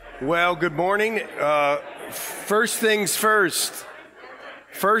Well, good morning. First things first.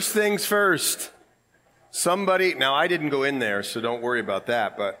 First things first. Somebody, now I didn't go in there, so don't worry about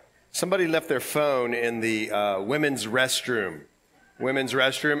that, but somebody left their phone in the women's restroom.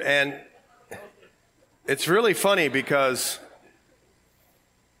 And it's really funny because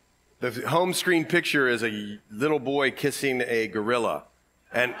the home screen picture is a little boy kissing a gorilla.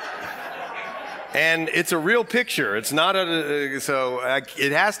 And it's a real picture. It's not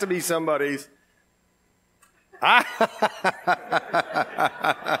it has to be somebody's. That's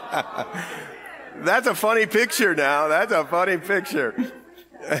a funny picture now. That's a funny picture.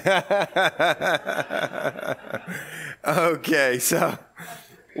 Okay, so,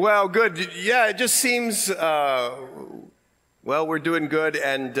 well, good. Yeah, it just seems, we're doing good,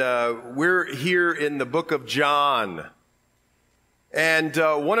 and we're here in the book of John. And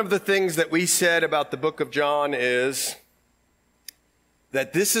one of the things that we said about the book of John is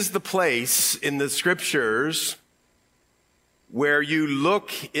that this is the place in the scriptures where you look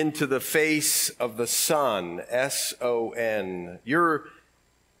into the face of the Son, S-O-N.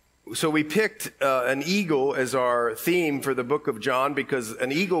 So we picked an eagle as our theme for the book of John because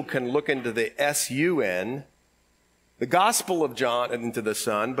an eagle can look into the S-U-N, the Gospel of John, into the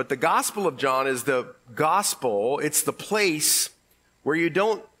Son. But the Gospel of John is the gospel. It's the place where you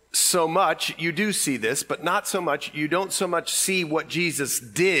don't so much, you do see this, but not so much, you don't so much see what Jesus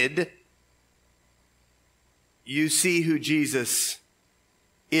did. You see who Jesus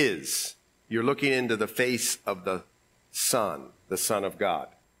is. You're looking into the face of the Son of God.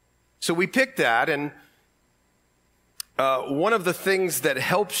 So we picked that, and one of the things that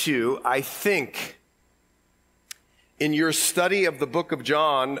helps you, I think, in your study of the book of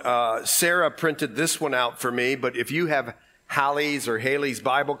John, Sarah printed this one out for me, but if you have Hallie's or Haley's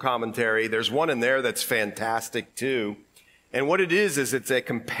Bible commentary, there's one in there that's fantastic too. And what it is it's a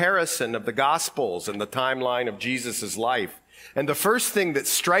comparison of the Gospels and the timeline of Jesus' life. And the first thing that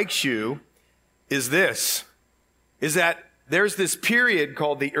strikes you is that there's this period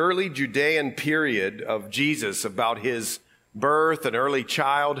called the early Judean period of Jesus, about his birth and early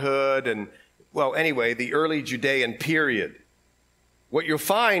childhood and, the early Judean period. What you'll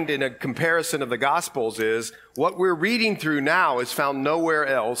find in a comparison of the Gospels is what we're reading through now is found nowhere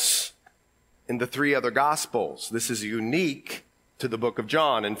else in the three other Gospels. This is unique to the book of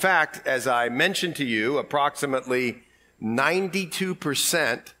John. In fact, as I mentioned to you, approximately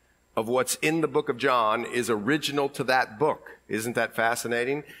 92% of what's in the book of John is original to that book. Isn't that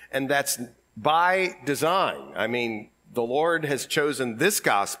fascinating? And that's by design. I mean, the Lord has chosen this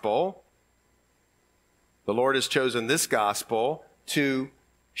gospel. The Lord has chosen this gospel to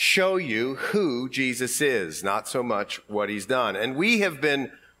show you who Jesus is, not so much what he's done. And we have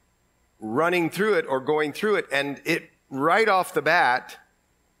been running through it or going through it, and it right off the bat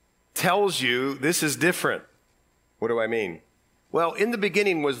tells you this is different. What do I mean? Well, in the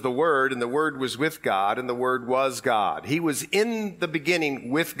beginning was the Word, and the Word was with God, and the Word was God. He was in the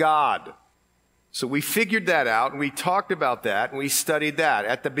beginning with God. So we figured that out, and we talked about that, and we studied that.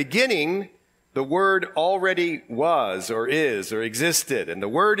 At the beginning, the Word already was or is or existed, and the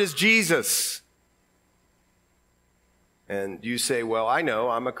Word is Jesus. And you say, well, I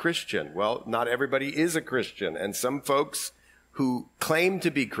know, I'm a Christian. Well, not everybody is a Christian, and some folks who claim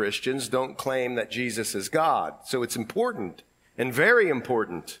to be Christians don't claim that Jesus is God. So it's important and very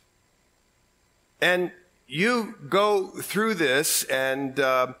important. And you go through this, and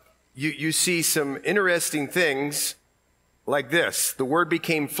you see some interesting things. Like this, the Word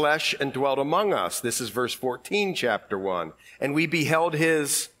became flesh and dwelt among us. This is verse 14, chapter 1. And we beheld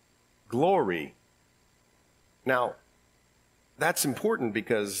his glory. Now, that's important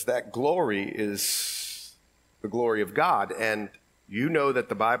because that glory is the glory of God. And you know that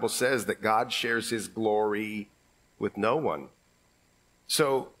the Bible says that God shares his glory with no one.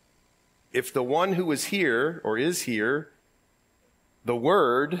 So if the one who was here or is here, the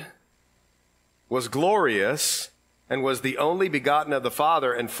Word was glorious and was the only begotten of the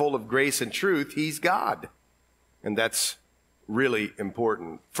Father and full of grace and truth, he's God. And that's really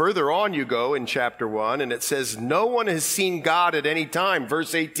important. Further on you go in chapter 1, and it says, no one has seen God at any time.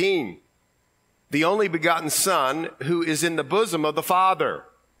 Verse 18, the only begotten Son who is in the bosom of the Father.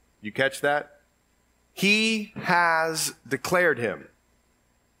 You catch that? He has declared him.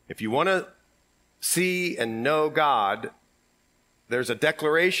 If you want to see and know God, there's a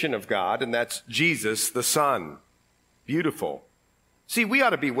declaration of God, and that's Jesus, the Son. Beautiful. See, we ought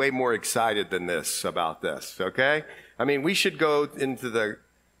to be way more excited than this about this, okay? I mean, we should go into the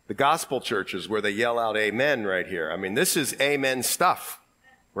gospel churches where they yell out amen right here. I mean, this is amen stuff.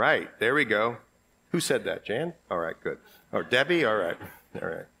 Right, there we go. Who said that, Jan? All right, good. Or Debbie? All right.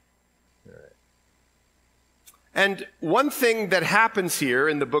 And one thing that happens here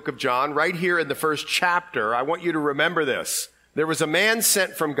in the book of John, right here in the first chapter, I want you to remember this. There was a man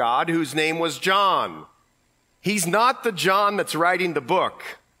sent from God whose name was John. He's not the John that's writing the book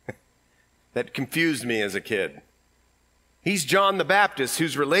that confused me as a kid. He's John the Baptist,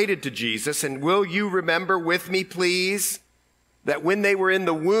 who's related to Jesus. And will you remember with me, please, that when they were in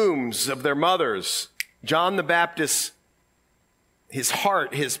the wombs of their mothers, John the Baptist, his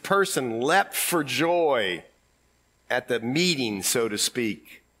heart, his person leapt for joy at the meeting, so to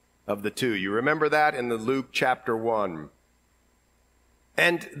speak, of the two. You remember that in the Luke chapter 1.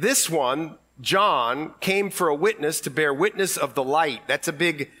 And this one, John, came for a witness to bear witness of the light. That's a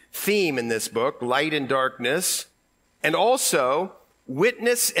big theme in this book, light and darkness. And also,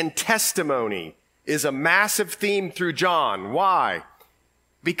 witness and testimony is a massive theme through John. Why?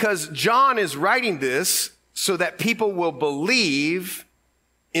 Because John is writing this so that people will believe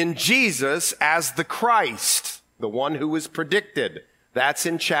in Jesus as the Christ, the one who was predicted. That's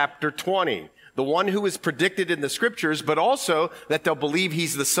in chapter 20. The one who is predicted in the scriptures, but also that they'll believe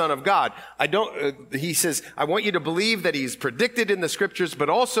he's the Son of God. He says, I want you to believe that he's predicted in the scriptures, but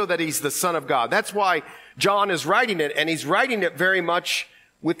also that he's the Son of God. That's why John is writing it, and he's writing it very much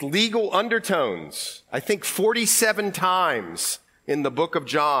with legal undertones. I think 47 times in the book of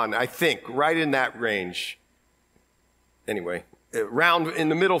John, I think, right in that range. Anyway, around in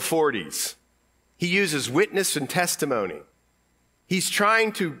the middle 40s, he uses witness and testimony. He's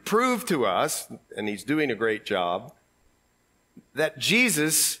trying to prove to us, and he's doing a great job, that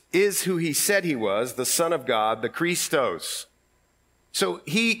Jesus is who he said he was, the Son of God, the Christos. So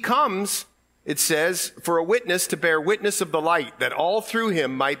he comes, it says, for a witness to bear witness of the light, that all through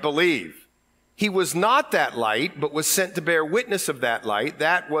him might believe. He was not that light, but was sent to bear witness of that light.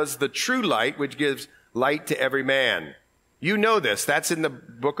 That was the true light, which gives light to every man. You know this. That's in the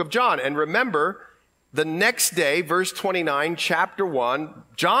book of John. And remember, the next day, verse 29, chapter 1,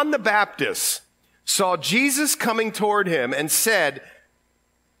 John the Baptist saw Jesus coming toward him and said,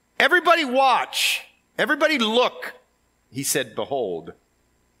 everybody watch, everybody look. He said, behold.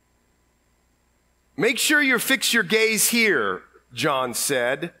 Make sure you fix your gaze here, John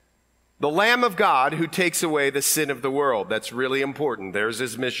said. The Lamb of God who takes away the sin of the world. That's really important. There's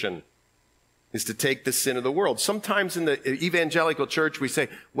his mission, is to take the sin of the world. Sometimes in the evangelical church, we say,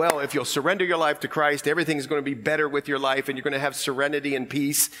 well, if you'll surrender your life to Christ, everything's going to be better with your life and you're going to have serenity and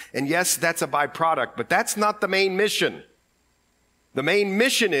peace. And yes, that's a byproduct, but that's not the main mission. The main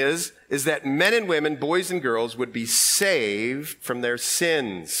mission is that men and women, boys and girls, would be saved from their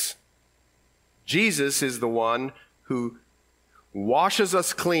sins. Jesus is the one who washes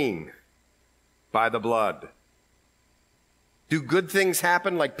us clean by the blood. Do good things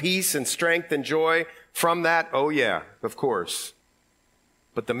happen like peace and strength and joy from that? Oh yeah, of course.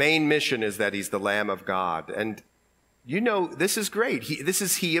 But the main mission is that he's the Lamb of God. And you know, this is great. This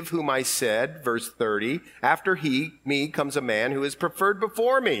is he of whom I said, verse 30, after me comes a man who is preferred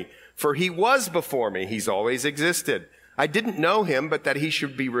before me. For he was before me. He's always existed. I didn't know him, but that he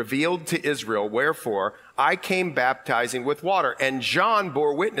should be revealed to Israel. Wherefore, I came baptizing with water. And John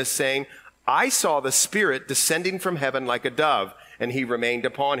bore witness, saying, I saw the Spirit descending from heaven like a dove, and he remained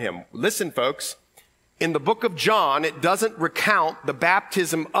upon him. Listen, folks, in the book of John, it doesn't recount the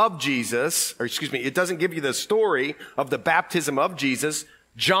baptism of Jesus, it doesn't give you the story of the baptism of Jesus.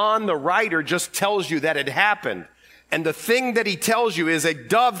 John, the writer, just tells you that it happened. And the thing that he tells you is a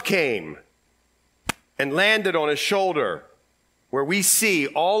dove came and landed on his shoulder, where we see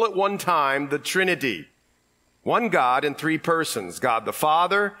all at one time the Trinity. One God in three persons, God the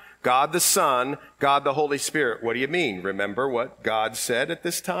Father, God the Son, God the Holy Spirit. What do you mean? Remember what God said at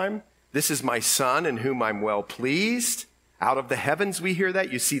this time? This is my Son in whom I'm well pleased. Out of the heavens we hear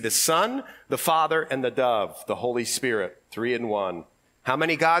that. You see the Son, the Father, and the dove, the Holy Spirit, 3 in 1. How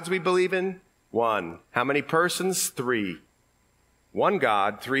many gods we believe in? 1. How many persons? 3. One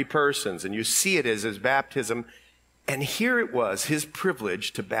God, 3 persons. And you see it as his baptism. And here it was, his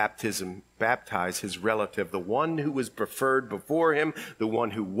privilege to baptize his relative, the one who was preferred before him, the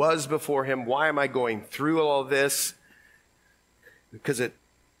one who was before him. Why am I going through all this? Because it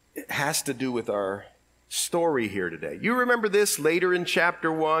has to do with our story here today. You remember this later in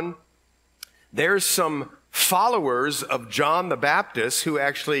chapter 1? There's some followers of John the Baptist who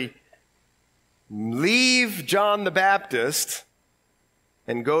actually leave John the Baptist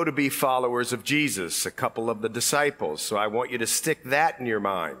and go to be followers of Jesus, a couple of the disciples. So I want you to stick that in your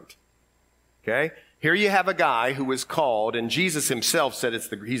mind. Okay? Here you have a guy who was called, and Jesus himself said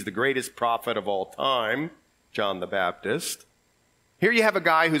he's the greatest prophet of all time, John the Baptist. Here you have a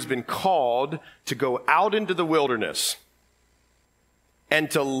guy who's been called to go out into the wilderness and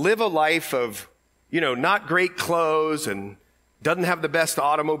to live a life of not great clothes and doesn't have the best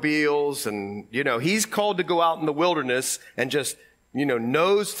automobiles. And, he's called to go out in the wilderness and just,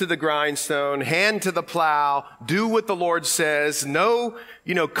 nose to the grindstone, hand to the plow, do what the Lord says, no,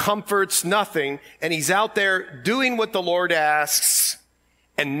 comforts, nothing. And he's out there doing what the Lord asks.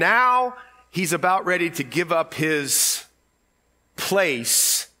 And now he's about ready to give up his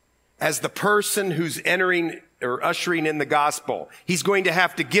place as the person who's entering or ushering in the gospel. He's going to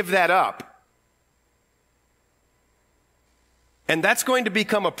have to give that up. And that's going to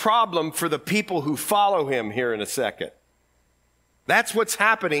become a problem for the people who follow him here in a second. That's what's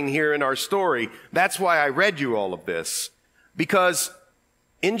happening here in our story. That's why I read you all of this. Because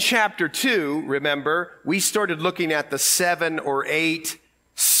in chapter 2, remember, we started looking at the 7 or 8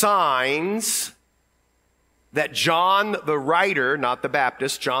 signs that John the writer, not the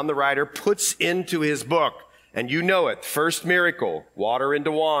Baptist, John the writer, puts into his book. And you know it. First miracle, water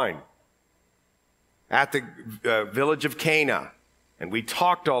into wine at the village of Cana. And we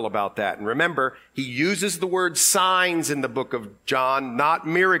talked all about that. And remember, he uses the word signs in the book of John, not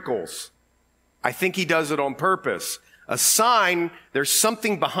miracles. I think he does it on purpose. A sign, there's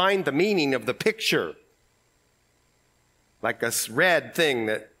something behind the meaning of the picture. Like a red thing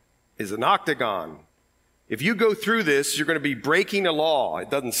that is an octagon. If you go through this, you're going to be breaking a law. It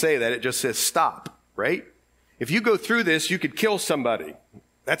doesn't say that. It just says stop, right? If you go through this, you could kill somebody.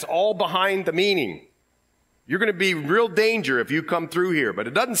 That's all behind the meaning. You're going to be in real danger if you come through here, but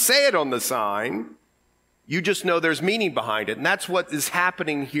it doesn't say it on the sign. You just know there's meaning behind it. And that's what is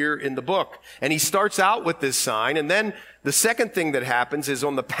happening here in the book. And he starts out with this sign. And then the second thing that happens is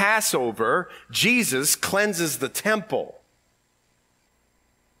on the Passover, Jesus cleanses the temple.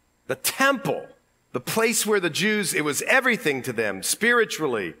 The temple, the place where the Jews, it was everything to them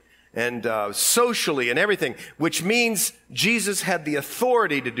spiritually and socially and everything, which means Jesus had the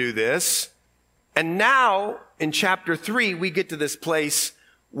authority to do this. And now, in chapter 3, we get to this place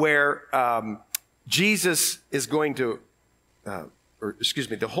where Jesus is going to,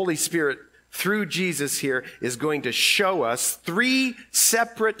 the Holy Spirit, through Jesus here, is going to show us 3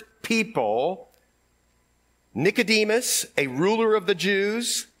 separate people. Nicodemus, a ruler of the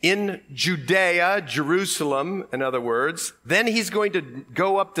Jews in Judea, Jerusalem, in other words. Then he's going to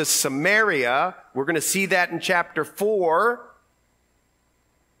go up to Samaria. We're going to see that in chapter 4.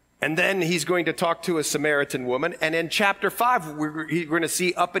 And then he's going to talk to a Samaritan woman. And in chapter 5, we're going to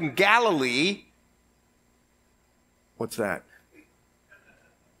see up in Galilee. What's that?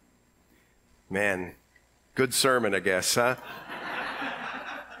 Man, good sermon, I guess, huh?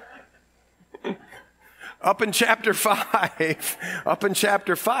 Up in chapter 5,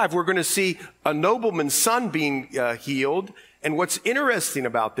 we're going to see a nobleman's son being healed. And what's interesting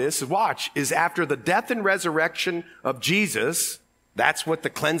about this, is after the death and resurrection of Jesus, that's what the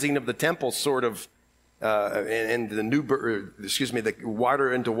cleansing of the temple sort of, and the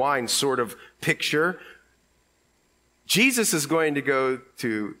water into wine sort of picture. Jesus is going to go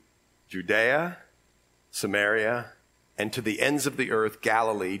to Judea, Samaria, and to the ends of the earth,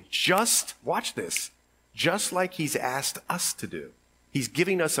 Galilee, watch this, just like he's asked us to do. He's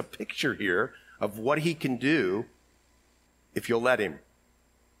giving us a picture here of what he can do if you'll let him.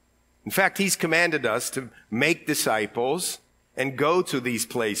 In fact, he's commanded us to make disciples and go to these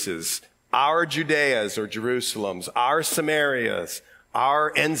places, our Judeas or Jerusalems, our Samarias,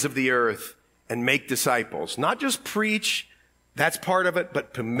 our ends of the earth, and make disciples. Not just preach, that's part of it,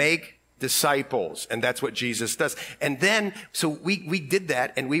 but to make disciples. And that's what Jesus does. And then, so we did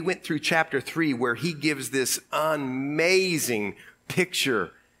that, and we went through chapter 3 where he gives this amazing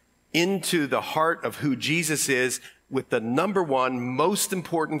picture into the heart of who Jesus is with the number one most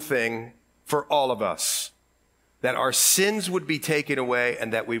important thing for all of us. That our sins would be taken away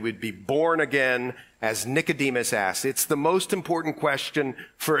and that we would be born again, as Nicodemus asked. It's the most important question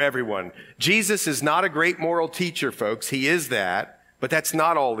for everyone. Jesus is not a great moral teacher, folks. He is that, but that's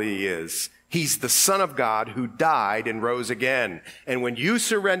not all he is. He's the Son of God who died and rose again. And when you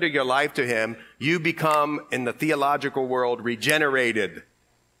surrender your life to him, you become, in the theological world, regenerated.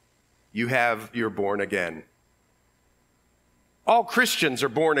 You're born again. All Christians are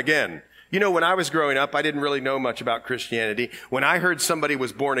born again. When I was growing up, I didn't really know much about Christianity. When I heard somebody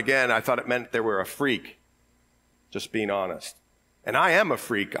was born again, I thought it meant they were a freak. Just being honest. And I am a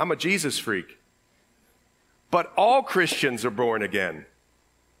freak. I'm a Jesus freak. But all Christians are born again.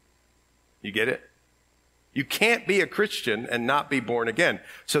 You get it? You can't be a Christian and not be born again.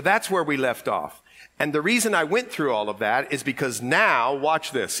 So that's where we left off. And the reason I went through all of that is because now,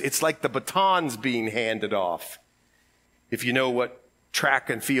 watch this, it's like the baton's being handed off. If you know what track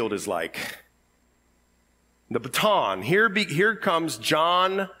and field is like. The baton. Here comes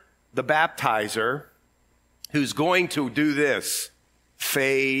John the baptizer who's going to do this,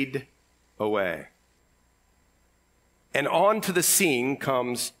 fade away. And onto the scene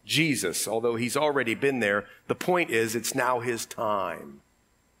comes Jesus, although he's already been there. The point is, it's now his time.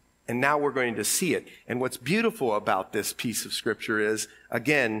 And now we're going to see it. And what's beautiful about this piece of scripture is,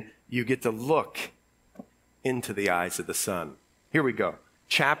 again, you get to look into the eyes of the Son. Here we go.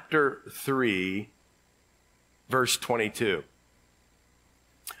 Chapter 3, verse 22.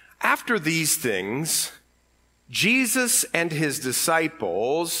 After these things, Jesus and his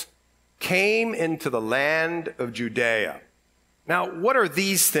disciples came into the land of Judea. Now, what are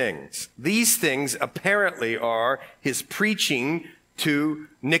these things? These things apparently are his preaching to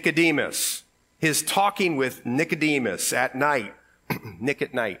Nicodemus, his talking with Nicodemus at night. Nick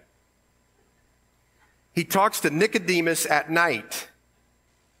at night. He talks to Nicodemus at night.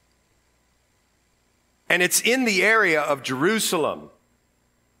 And it's in the area of Jerusalem.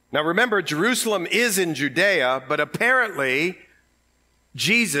 Now remember, Jerusalem is in Judea, but apparently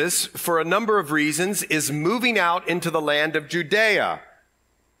Jesus, for a number of reasons, is moving out into the land of Judea.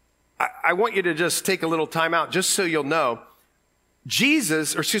 I want you to just take a little time out just so you'll know.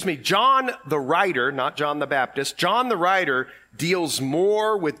 John the writer, not John the Baptist, John the writer deals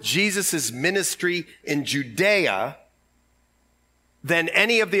more with Jesus' ministry in Judea than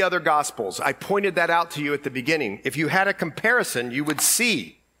any of the other gospels. I pointed that out to you at the beginning. If you had a comparison, you would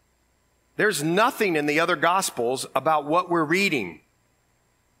see there's nothing in the other gospels about what we're reading.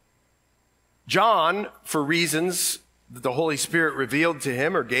 John, for reasons that the Holy Spirit revealed to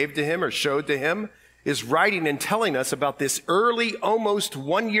him or gave to him or showed to him, is writing and telling us about this early, almost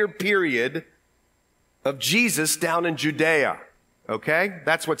 1 year period of Jesus down in Judea. Okay?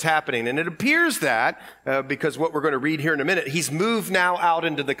 That's what's happening. And it appears that, because what we're going to read here in a minute, he's moved now out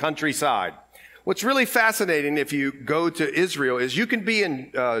into the countryside. What's really fascinating if you go to Israel is you can be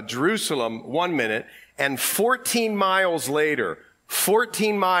in Jerusalem 1 minute and 14 miles later,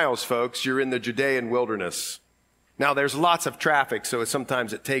 14 miles, folks, you're in the Judean wilderness. Now, there's lots of traffic, so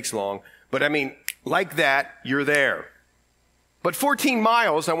sometimes it takes long. But I mean, like that, you're there. But 14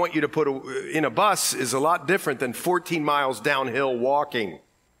 miles, I want you to put in a bus, is a lot different than 14 miles downhill walking.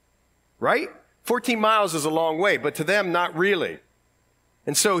 Right? 14 miles is a long way, but to them, not really.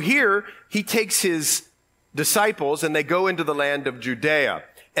 And so here, he takes his disciples and they go into the land of Judea.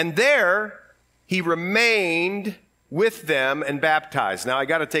 And there, he remained with them and baptized. Now, I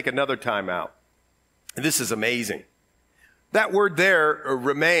got to take another time out. This is amazing. That word there,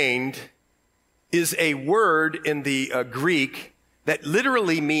 remained, is a word in the Greek that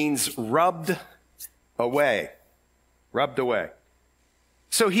literally means rubbed away. Rubbed away.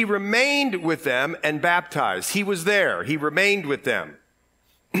 So he remained with them and baptized. He was there. He remained with them.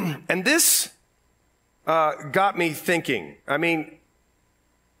 And this got me thinking. I mean,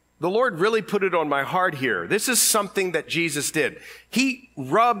 the Lord really put it on my heart here. This is something that Jesus did. He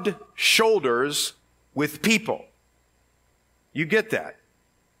rubbed shoulders with people. You get that?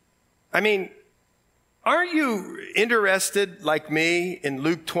 I mean, aren't you interested, like me, in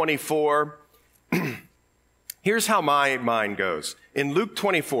Luke 24? Here's how my mind goes. In Luke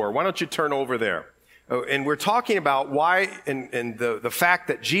 24, why don't you turn over there? And we're talking about why and the fact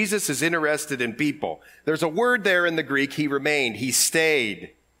that Jesus is interested in people. There's a word there in the Greek, he remained, he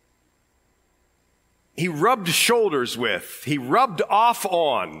stayed. He rubbed shoulders with, he rubbed off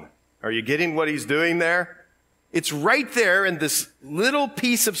on. Are you getting what he's doing there? It's right there in this little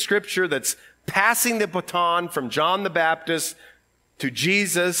piece of scripture that's passing the baton from John the Baptist to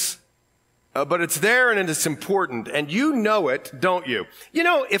Jesus. But it's there and it's important. And you know it, don't you? You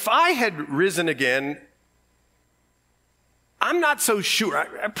know, if I had risen again, I'm not so sure.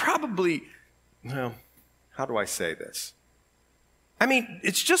 I probably, well, how do I say this? I mean,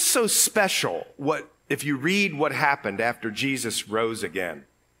 it's just so special if you read what happened after Jesus rose again.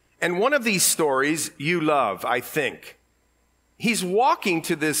 And one of these stories you love, I think. He's walking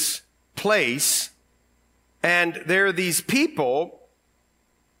to this place, and there are these people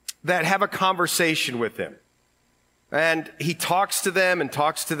that have a conversation with him. And he talks to them.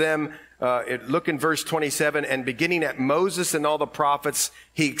 Look in verse 27, and beginning at Moses and all the prophets,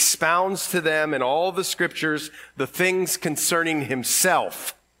 he expounds to them in all the scriptures the things concerning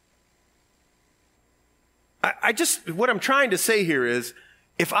himself. What I'm trying to say here is,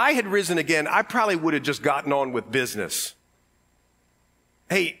 if I had risen again, I probably would have just gotten on with business.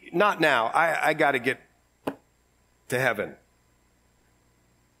 Hey, not now. I got to get to heaven.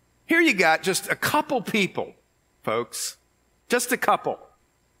 Here you got just a couple people, folks. Just a couple.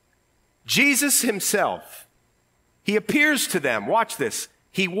 Jesus himself. He appears to them. Watch this.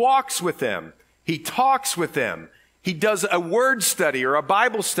 He walks with them. He talks with them. He does a word study or a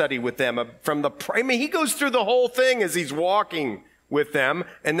Bible study with them he goes through the whole thing as he's walking with them.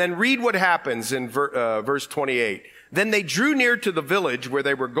 And then read what happens in verse 28. Then they drew near to the village where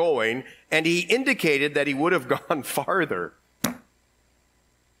they were going, and he indicated that he would have gone farther.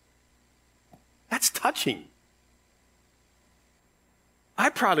 That's touching. I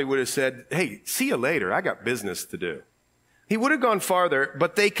probably would have said, hey, see you later. I got business to do. He would have gone farther,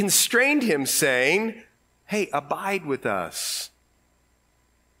 but they constrained him, saying, hey, abide with us.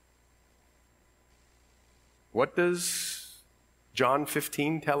 What does John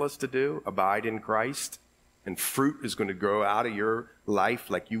 15 tell us to do? Abide in Christ. And fruit is going to grow out of your life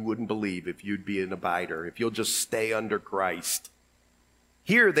like you wouldn't believe if you'd be an abider, if you'll just stay under Christ.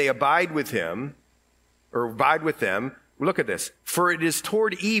 Here they abide with him, or abide with them. Look at this. For it is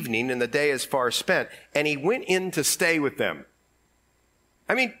toward evening and the day is far spent, and he went in to stay with them.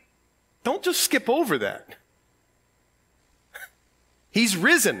 I mean, don't just skip over that. He's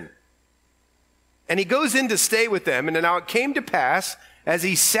risen. And he goes in to stay with them. And now it came to pass, as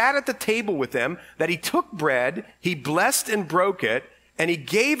he sat at the table with them, that he took bread, he blessed and broke it, and he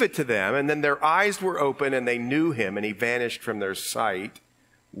gave it to them. And then their eyes were open and they knew him, and he vanished from their sight.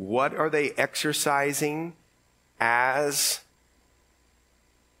 What are they exercising as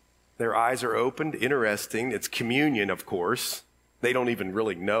their eyes are opened? Interesting. It's communion, of course. They don't even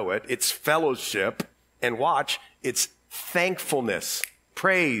really know it. It's fellowship. And watch, it's thankfulness,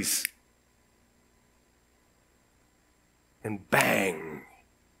 praise. And bang,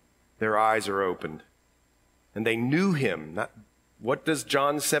 their eyes are opened. And they knew him. What does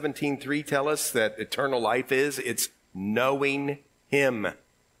John 17:3 tell us that eternal life is? It's knowing him.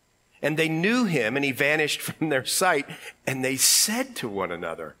 And they knew him, and he vanished from their sight. And they said to one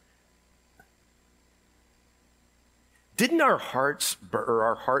another, didn't our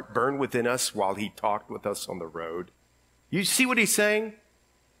heart burn within us while he talked with us on the road? You see what he's saying?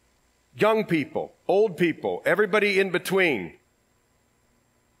 Young people, old people, everybody in between.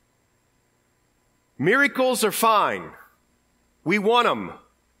 Miracles are fine. We want them.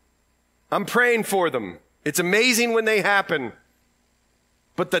 I'm praying for them. It's amazing when they happen.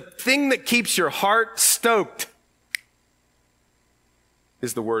 But the thing that keeps your heart stoked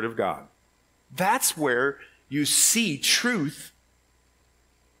is the Word of God. That's where you see truth,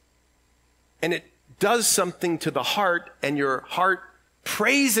 and it does something to the heart, and your heart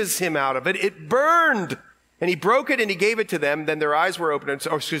praises him out of it. It burned, and he broke it and he gave it to them. Then their eyes were opened.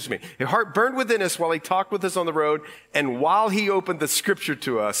 Their heart burned within us while he talked with us on the road, and while he opened the scripture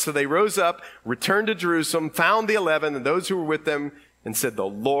to us. So they rose up, returned to Jerusalem, found the 11 and those who were with them, and said, the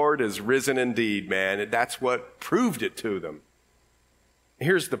Lord is risen indeed, man. And that's what proved it to them.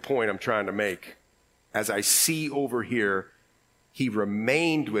 Here's the point I'm trying to make. As I see over here, he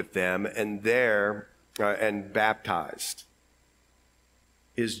remained with them and baptized.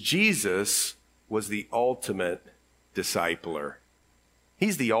 Jesus was the ultimate discipler.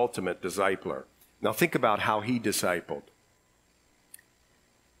 He's the ultimate discipler. Now think about how he discipled.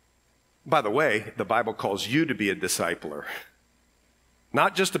 By the way, the Bible calls you to be a discipler.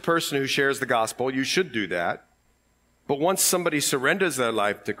 Not just a person who shares the gospel. You should do that. But once somebody surrenders their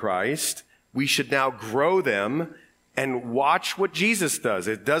life to Christ, we should now grow them and watch what Jesus does.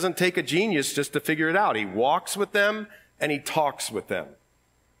 It doesn't take a genius just to figure it out. He walks with them and he talks with them.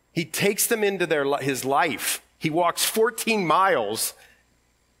 He takes them into his life. He walks 14 miles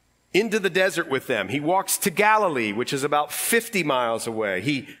into the desert with them. He walks to Galilee, which is about 50 miles away.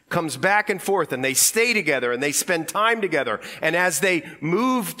 He comes back and forth, and they stay together, and they spend time together. And as they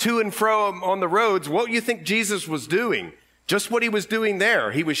move to and fro on the roads, what do you think Jesus was doing? Just what he was doing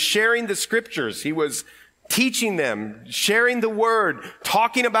there. He was sharing the scriptures. He was teaching them, sharing the word,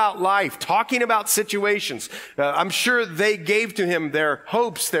 talking about life, talking about situations. I'm sure they gave to him their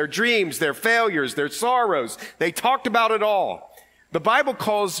hopes, their dreams, their failures, their sorrows. They talked about it all. The Bible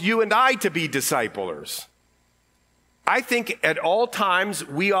calls you and I to be disciplers. I think at all times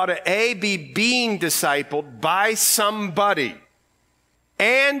we ought to be being discipled by somebody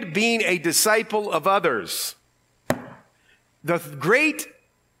and being a disciple of others. The great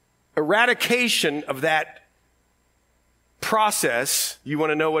eradication of that process, you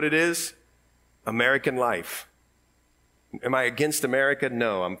want to know what it is? American life. Am I against America?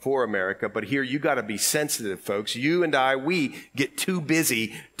 No, I'm for America. But here you got to be sensitive, folks. You and I, we get too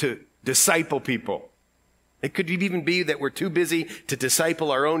busy to disciple people. It could even be that we're too busy to disciple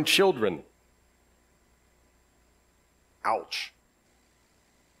our own children. Ouch.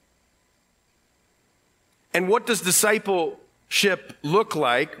 And what does discipleship look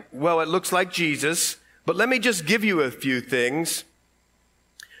like? Well, it looks like Jesus. But let me just give you a few things.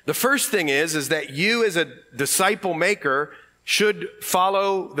 The first thing is that you as a disciple maker should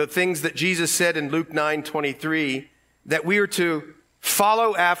follow the things that Jesus said in Luke 9:23, that we are to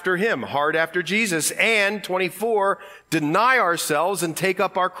follow after him, hard after Jesus, and 24, deny ourselves and take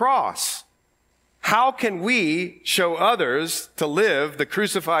up our cross. How can we show others to live the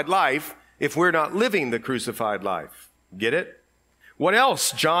crucified life if we're not living the crucified life? Get it? What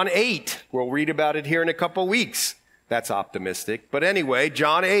else? John 8. We'll read about it here in a couple weeks. That's optimistic. But anyway,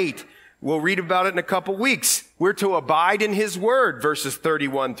 John 8. We'll read about it in a couple weeks. We're to abide in his word, verses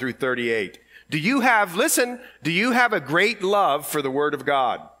 31 through 38. Do you have a great love for the word of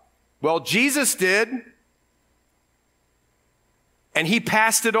God? Well, Jesus did. And he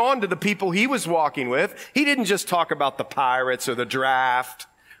passed it on to the people he was walking with. He didn't just talk about the Pirates or the draft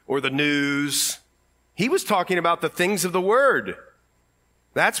or the news. He was talking about the things of the word.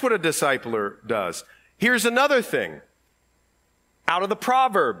 That's what a discipler does. Here's another thing. Out of the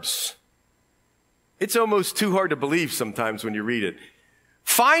Proverbs. It's almost too hard to believe sometimes when you read it.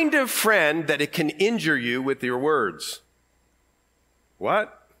 Find a friend that it can injure you with your words.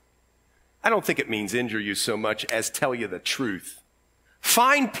 What? I don't think it means injure you so much as tell you the truth.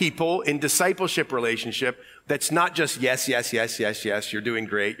 Find people in discipleship relationship that's not just yes, yes, yes, yes, yes, you're doing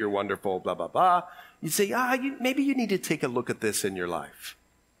great, you're wonderful, blah, blah, blah. You say, maybe you need to take a look at this in your life.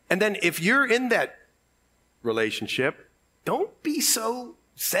 And then if you're in that relationship, don't be so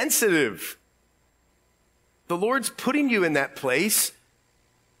sensitive. The Lord's putting you in that place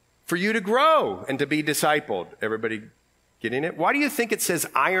for you to grow and to be discipled. Everybody getting it? Why do you think it says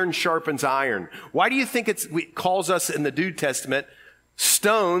iron sharpens iron? Why do you think it calls us in the New Testament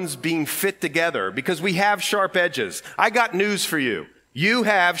stones being fit together? Because we have sharp edges. I got news for you. You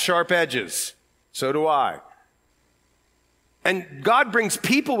have sharp edges. So do I. And God brings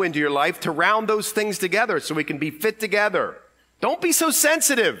people into your life to round those things together so we can be fit together. Don't be so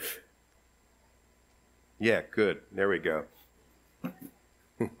sensitive. Yeah, good. There we go.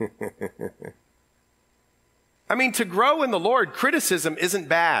 I mean, to grow in the Lord, criticism isn't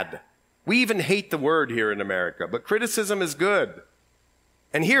bad. We even hate the word here in America, but criticism is good.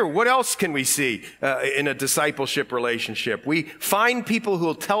 And here, what else can we see in a discipleship relationship? We find people who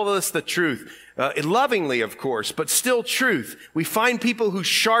will tell us the truth, lovingly, of course, but still truth. We find people who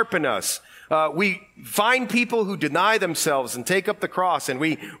sharpen us. We find people who deny themselves and take up the cross, and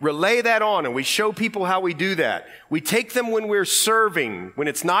we relay that on, and we show people how we do that. We take them when we're serving, when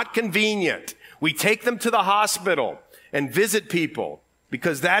it's not convenient. We take them to the hospital and visit people,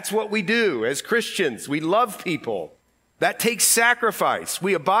 because that's what we do as Christians. We love people. That takes sacrifice.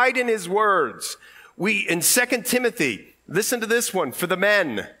 We abide in his words. In 2 Timothy, listen to this one, for the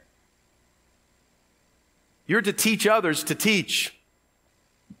men. You're to teach others to teach.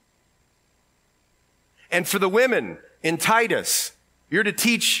 And for the women, in Titus, you're to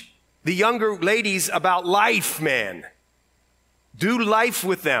teach the younger ladies about life, man. Do life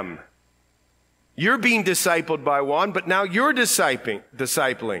with them. You're being discipled by one, but now you're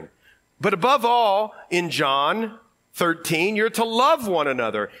discipling. But above all, in John 13, you're to love one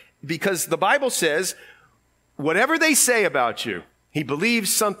another, because the Bible says, whatever they say about you, he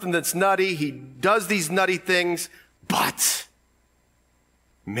believes something that's nutty, he does these nutty things, but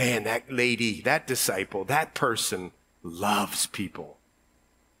man, that lady, that disciple, that person loves people.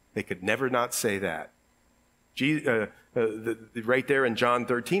 They could never not say that. Right there in John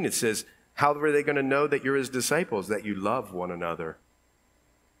 13, it says, how are they going to know that you're his disciples? That you love one another.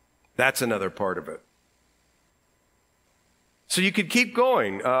 That's another part of it. So you could keep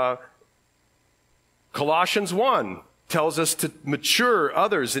going. Colossians 1 tells us to mature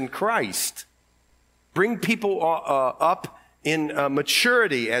others in Christ. Bring people up in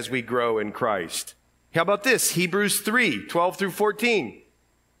maturity as we grow in Christ. How about this? Hebrews 3, 12 through 14.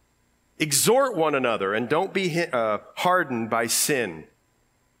 Exhort one another and don't be hardened by sin.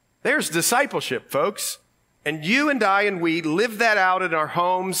 There's discipleship, folks. And you and I and we live that out in our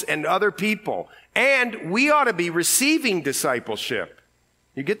homes and other people. And we ought to be receiving discipleship.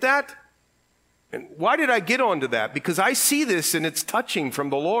 You get that? And why did I get onto that? Because I see this and it's touching from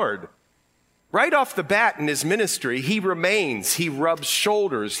the Lord. Right off the bat in his ministry, he remains, he rubs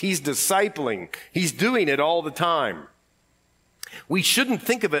shoulders, he's discipling, he's doing it all the time. We shouldn't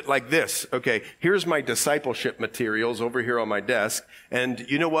think of it like this. Okay, here's my discipleship materials over here on my desk. And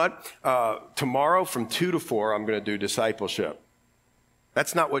you know what? Tomorrow from 2 to 4, I'm going to do discipleship.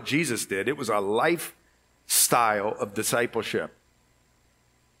 That's not what Jesus did. It was a lifestyle of discipleship.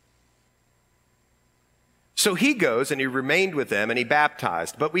 So he goes and he remained with them and he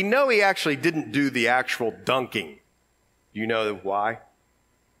baptized. But we know he actually didn't do the actual dunking. Do you know why?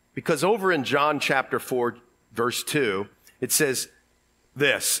 Because over in John chapter 4, verse 2, it says,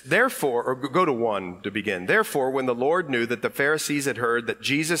 this. Therefore, or go to 1 to begin. Therefore, when the Lord knew that the Pharisees had heard that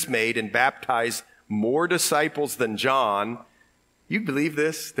Jesus made and baptized more disciples than John, you believe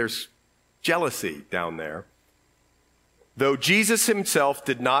this? There's jealousy down there. Though Jesus himself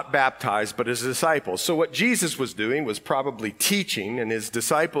did not baptize, but his disciples. So what Jesus was doing was probably teaching, and his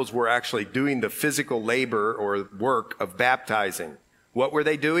disciples were actually doing the physical labor or work of baptizing. What were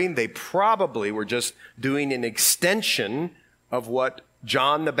they doing? They probably were just doing an extension of what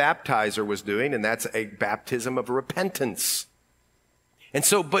John the Baptizer was doing, and that's a baptism of repentance. And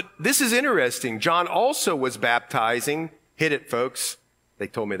so, but this is interesting. John also was baptizing, hit it folks, they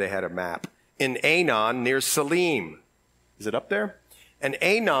told me they had a map, in Aenon near Salim. Is it up there? And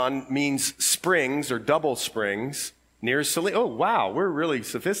Aenon means springs or double springs near Salim. Oh, wow, we're really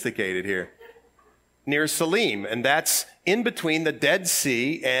sophisticated here. Near Salim, and that's in between the Dead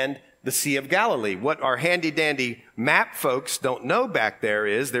Sea and the Sea of Galilee. What our handy-dandy map folks don't know back there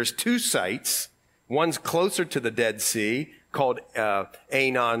is there's 2 sites. One's closer to the Dead Sea, called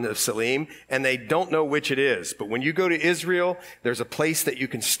Aenon of Salim, and they don't know which it is. But when you go to Israel, there's a place that you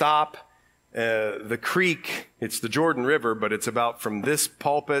can stop. The creek, it's the Jordan River, but it's about from this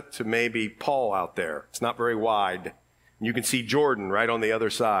pulpit to maybe Paul out there. It's not very wide. You can see Jordan right on the other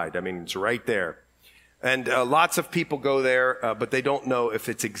side. I mean, it's right there. And lots of people go there, but they don't know if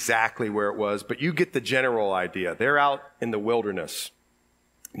it's exactly where it was. But you get the general idea. They're out in the wilderness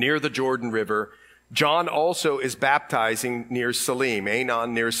near the Jordan River. John also is baptizing near Salim,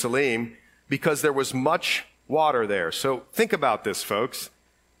 Aenon near Salim, because there was much water there. So think about this, folks.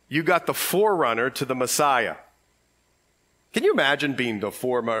 You got the forerunner to the Messiah. Can you imagine being the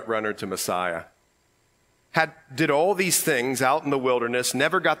forerunner to Messiah? Did all these things out in the wilderness,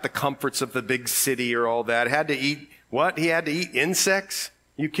 never got the comforts of the big city or all that, had to eat, what? He had to eat insects?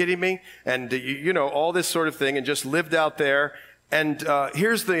 You kidding me? And, you know, all this sort of thing, and just lived out there. And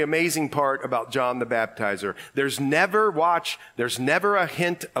here's the amazing part about John the Baptizer. There's never a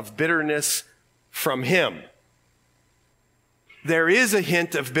hint of bitterness from him. There is a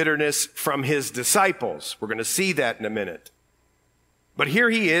hint of bitterness from his disciples. We're going to see that in a minute. But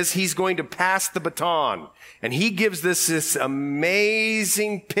here he is, he's going to pass the baton. And he gives this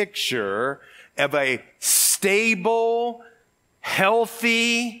amazing picture of a stable,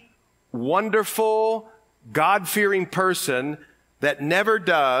 healthy, wonderful, God-fearing person that never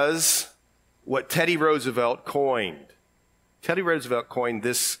does what Teddy Roosevelt coined. Teddy Roosevelt coined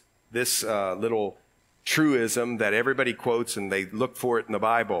this little truism that everybody quotes and they look for it in the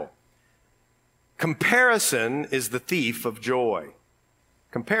Bible. Comparison is the thief of joy.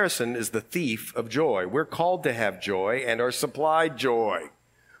 Comparison is the thief of joy. We're called to have joy and are supplied joy.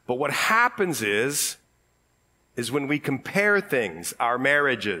 But what happens is when we compare things, our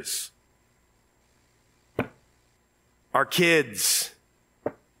marriages, our kids,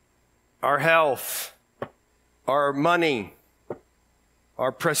 our health, our money,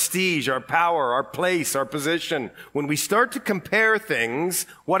 our prestige, our power, our place, our position. When we start to compare things,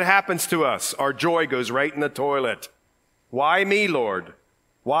 what happens to us? Our joy goes right in the toilet. Why me, Lord?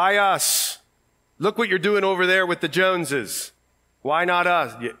 Why us? Look what you're doing over there with the Joneses. Why not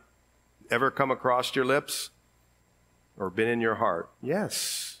us? You ever come across your lips or been in your heart?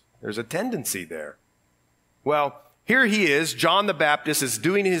 Yes, there's a tendency there. Well, here he is, John the Baptist is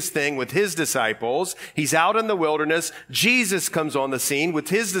doing his thing with his disciples. He's out in the wilderness. Jesus comes on the scene with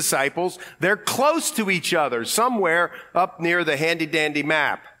his disciples. They're close to each other, somewhere up near the handy-dandy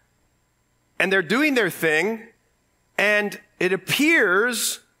map. And they're doing their thing, and it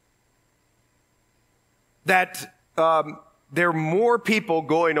appears that there are more people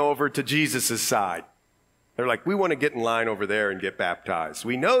going over to Jesus' side. They're like, we want to get in line over there and get baptized.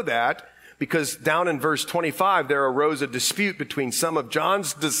 We know that because down in verse 25, there arose a dispute between some of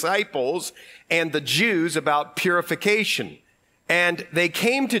John's disciples and the Jews about purification. And they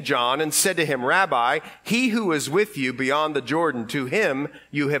came to John and said to him, Rabbi, he who is with you beyond the Jordan, to him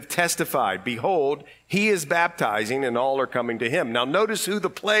you have testified. Behold, he is baptizing and all are coming to him. Now notice who the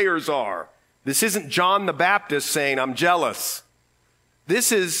players are. This isn't John the Baptist saying, I'm jealous.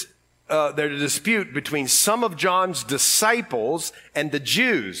 This is there's a dispute between some of John's disciples and the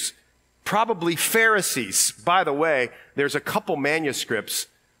Jews, probably Pharisees. By the way, there's a couple manuscripts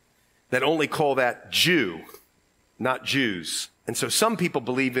that only call that Jew, not Jews. And so some people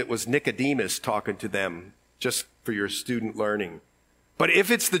believe it was Nicodemus talking to them, just for your student learning. But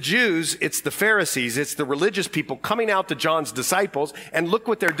if it's the Jews, it's the Pharisees, it's the religious people coming out to John's disciples, and look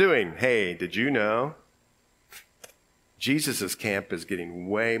what they're doing. Hey, did you know? Jesus' camp is getting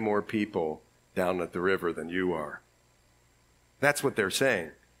way more people down at the river than you are. That's what they're saying.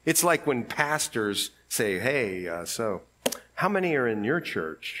 It's like when pastors say, hey, so how many are in your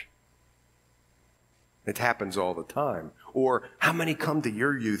church? It happens all the time. Or how many come to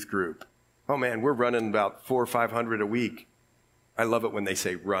your youth group? Oh man, we're running about 400 or 500 a week. I love it when they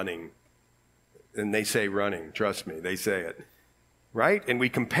say running. And they say running, trust me, they say it. Right? And we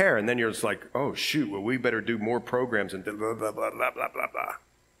compare, and then you're just like, oh shoot, well we better do more programs and blah, blah, blah, blah, blah, blah, blah.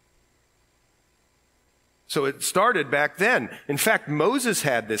 So it started back then. In fact, Moses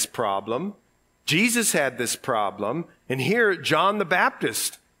had this problem. Jesus had this problem. And here, John the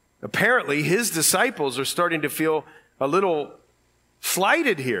Baptist, apparently his disciples are starting to feel a little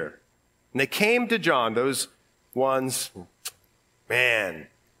slighted here. And they came to John, those ones, man,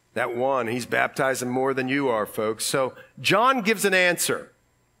 that one, he's baptizing more than you are, folks. So John gives an answer.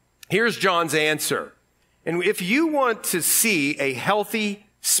 Here's John's answer. And if you want to see a healthy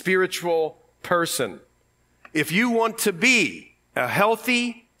spiritual person, if you want to be a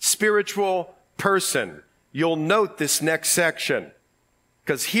healthy spiritual person, you'll note this next section.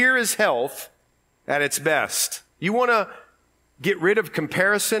 Because here is health at its best. You want to get rid of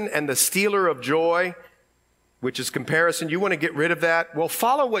comparison and the stealer of joy, which is comparison. You want to get rid of that? Well,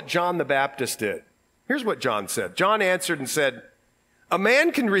 follow what John the Baptist did. Here's what John said. John answered and said, a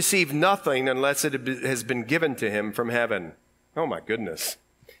man can receive nothing unless it has been given to him from heaven. Oh my goodness.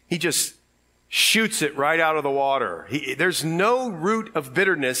 He just shoots it right out of the water. There's no root of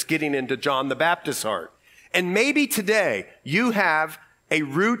bitterness getting into John the Baptist's heart. And maybe today you have a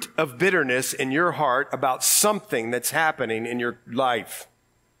root of bitterness in your heart about something that's happening in your life.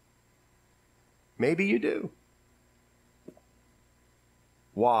 Maybe you do.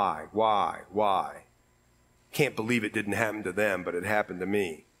 Why? Can't believe it didn't happen to them, but it happened to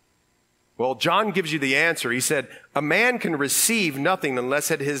me. Well, John gives you the answer. He said, a man can receive nothing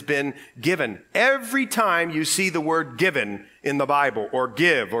unless it has been given. Every time you see the word given in the Bible, or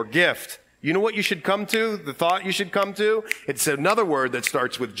give, or gift, you know what you should come to? The thought you should come to? It's another word that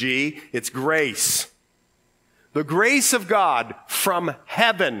starts with G. It's grace. The grace of God from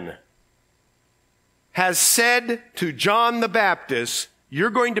heaven has said to John the Baptist,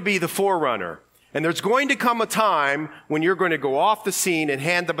 you're going to be the forerunner. And there's going to come a time when you're going to go off the scene and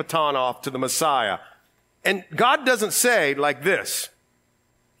hand the baton off to the Messiah. And God doesn't say like this,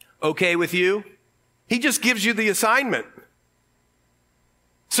 okay with you? He just gives you the assignment.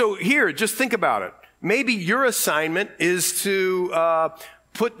 So here, just think about it. Maybe your assignment is to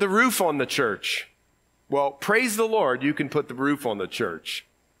put the roof on the church. Well, praise the Lord, you can put the roof on the church.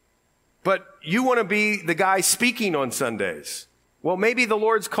 But you want to be the guy speaking on Sundays. Well, maybe the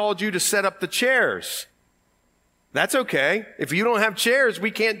Lord's called you to set up the chairs. That's okay. If you don't have chairs, we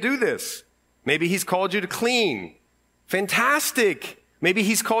can't do this. Maybe He's called you to clean. Fantastic. Maybe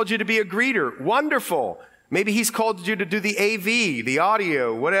He's called you to be a greeter. Wonderful. Maybe He's called you to do the AV, the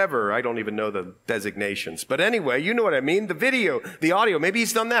audio, whatever. I don't even know the designations. But anyway, you know what I mean. The video, the audio. Maybe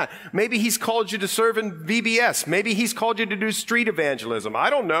He's done that. Maybe He's called you to serve in VBS. Maybe He's called you to do street evangelism. I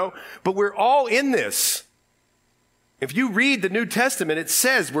don't know. But we're all in this. If you read the New Testament, it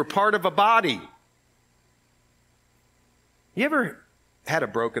says we're part of a body. You ever had a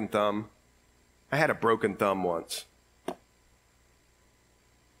broken thumb? I had a broken thumb once.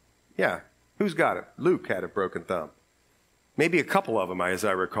 Yeah. Who's got it? Luke had a broken thumb. Maybe a couple of them, as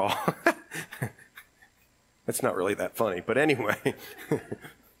I recall. That's not really that funny, but anyway. You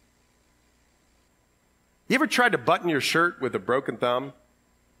ever tried to button your shirt with a broken thumb?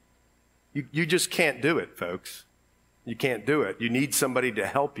 You just can't do it, folks. You can't do it. You need somebody to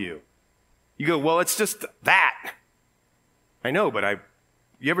help you. You go, well, it's just that. I know, but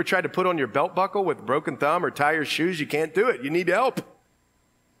you ever tried to put on your belt buckle with a broken thumb or tie your shoes? You can't do it. You need help.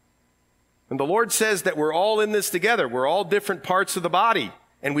 And the Lord says that we're all in this together. We're all different parts of the body,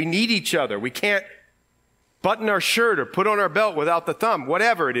 and we need each other. We can't button our shirt or put on our belt without the thumb,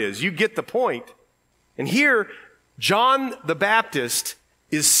 whatever it is. You get the point. And here, John the Baptist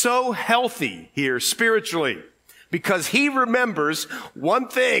is so healthy here spiritually because he remembers one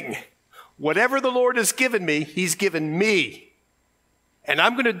thing. Whatever the Lord has given me, He's given me. And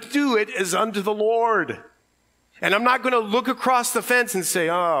I'm going to do it as unto the Lord. And I'm not going to look across the fence and say,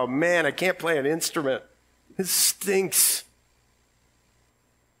 oh man, I can't play an instrument. It stinks.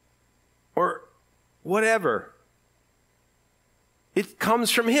 Or whatever. It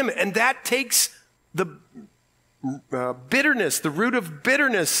comes from Him. And that takes the bitterness, the root of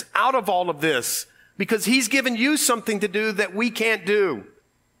bitterness out of all of this. Because He's given you something to do that we can't do.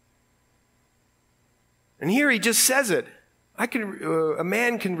 And here He just says it. A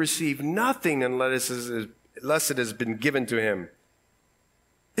man can receive nothing unless it has been given to him.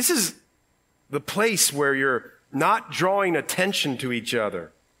 This is the place where you're not drawing attention to each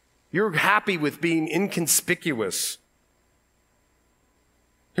other. You're happy with being inconspicuous.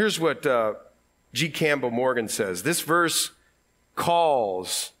 Here's what G. Campbell Morgan says. This verse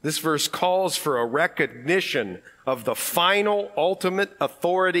calls for a recognition of the final, ultimate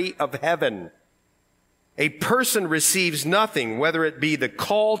authority of heaven. A person receives nothing, whether it be the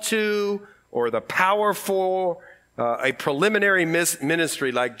call to or the power for a preliminary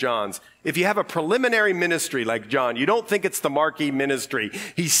ministry like John's. If you have a preliminary ministry like John, you don't think it's the marquee ministry.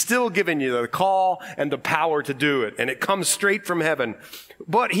 He's still giving you the call and the power to do it, and it comes straight from heaven.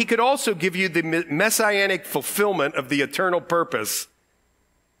 But he could also give you the messianic fulfillment of the eternal purpose.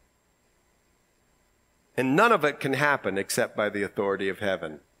 And none of it can happen except by the authority of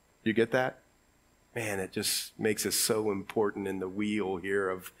heaven. You get that? Man, it just makes us so important in the wheel here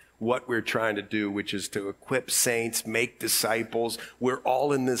of what we're trying to do, which is to equip saints, make disciples. We're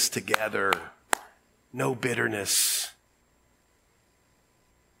all in this together. No bitterness.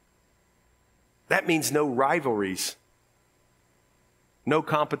 That means no rivalries, no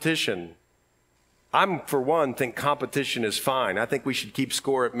competition. I'm, for one, think competition is fine. I think we should keep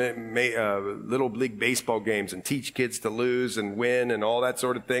score at little league baseball games and teach kids to lose and win and all that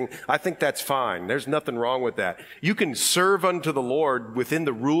sort of thing. I think that's fine. There's nothing wrong with that. You can serve unto the Lord within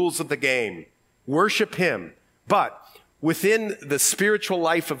the rules of the game. Worship Him. But within the spiritual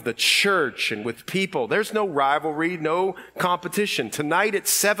life of the church and with people, there's no rivalry, no competition. Tonight at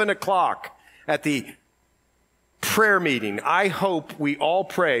 7 o'clock at the prayer meeting, I hope we all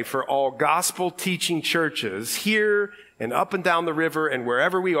pray for all gospel teaching churches here and up and down the river and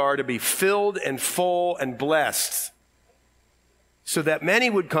wherever we are to be filled and full and blessed so that many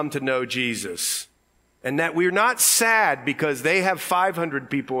would come to know Jesus, and that we're not sad because they have 500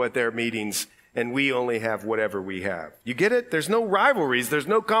 people at their meetings and we only have whatever we have. You get it? There's no rivalries. There's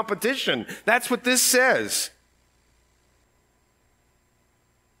no competition. That's what this says.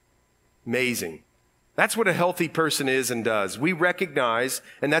 Amazing. That's what a healthy person is and does. We recognize,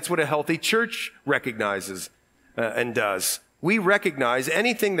 and that's what a healthy church recognizes and does. We recognize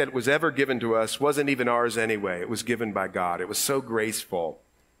anything that was ever given to us wasn't even ours anyway. It was given by God. It was so graceful.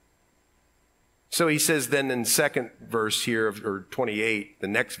 So he says then in second verse here, or 28, the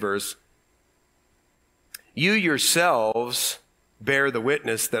next verse, you yourselves bear the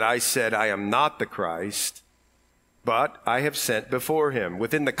witness that I said I am not the Christ, but I have sent before him.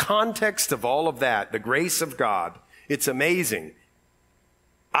 Within the context of all of that, the grace of God, it's amazing.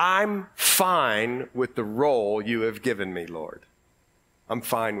 I'm fine with the role you have given me, Lord. I'm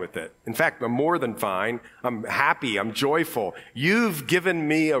fine with it. In fact, I'm more than fine. I'm happy. I'm joyful. You've given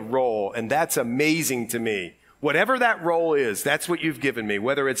me a role, and that's amazing to me. Whatever that role is, that's what you've given me,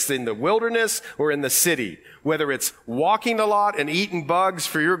 whether it's in the wilderness or in the city, whether it's walking a lot and eating bugs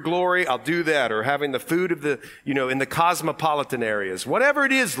for your glory, I'll do that, or having the food of the, in the cosmopolitan areas, whatever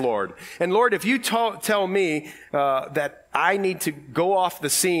it is, Lord. And Lord, if you tell me that I need to go off the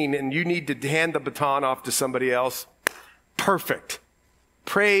scene and you need to hand the baton off to somebody else, perfect.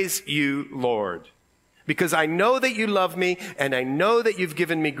 Praise you, Lord. Because I know that you love me, and I know that you've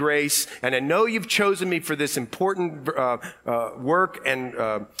given me grace, and I know you've chosen me for this important work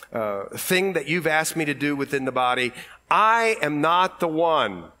and thing that you've asked me to do within the body. I am not the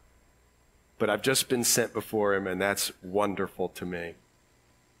one, but I've just been sent before him, and that's wonderful to me.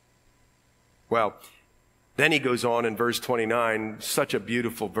 Well, then he goes on in verse 29, such a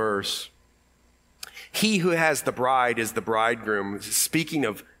beautiful verse. He who has the bride is the bridegroom. Speaking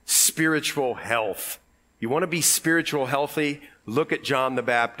of spiritual health. You want to be spiritual healthy? Look at John the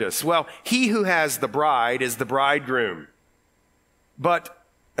Baptist. Well, he who has the bride is the bridegroom. But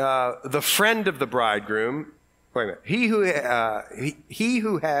the friend of the bridegroom, wait a minute, he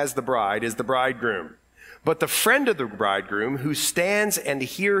who has the bride is the bridegroom. But the friend of the bridegroom who stands and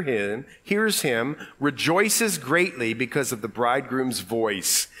hears him, rejoices greatly because of the bridegroom's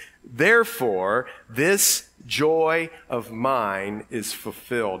voice. Therefore, this joy of mine is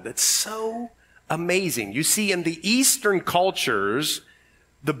fulfilled. It's so amazing. You see, in the Eastern cultures,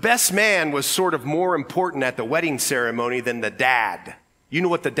 the best man was sort of more important at the wedding ceremony than the dad. You know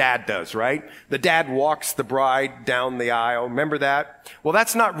what the dad does, right? The dad walks the bride down the aisle. Remember that? Well,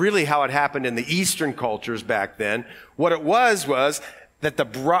 that's not really how it happened in the Eastern cultures back then. What it was that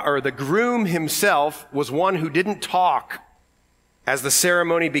the groom himself was one who didn't talk as the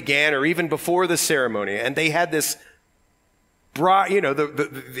ceremony began or even before the ceremony. And they had this bride,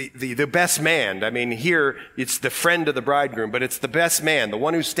 the best man. I mean, here it's the friend of the bridegroom, but it's the best man, the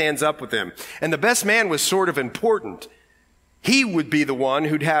one who stands up with him. And the best man was sort of important. He would be the one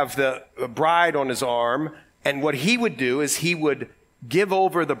who'd have the bride on his arm. And what he would do is he would give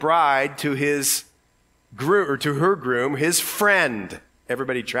over the bride to his groom, or to her groom, his friend.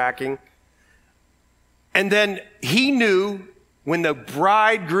 Everybody tracking? And then he knew when the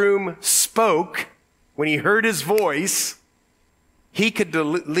bridegroom spoke, when he heard his voice, he could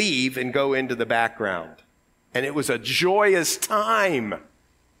leave and go into the background. And it was a joyous time.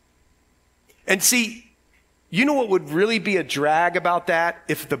 And see, you know what would really be a drag about that?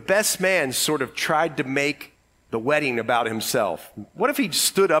 If the best man sort of tried to make the wedding about himself. What if he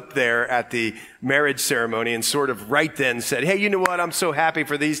stood up there at the marriage ceremony and sort of right then said, hey, you know what? I'm so happy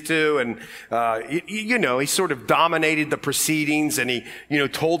for these two. And, he sort of dominated the proceedings and he,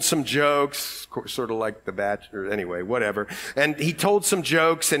 told some jokes, sort of like The Bachelor, anyway, whatever. And he told some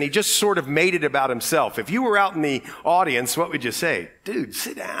jokes and he just sort of made it about himself. If you were out in the audience, what would you say? Dude,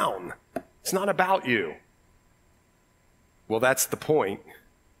 sit down. It's not about you. Well, that's the point.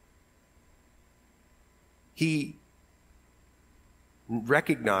 He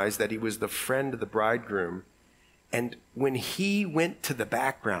recognized that he was the friend of the bridegroom. And when he went to the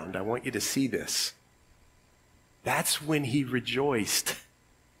background, I want you to see this. That's when he rejoiced.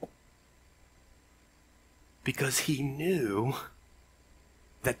 Because he knew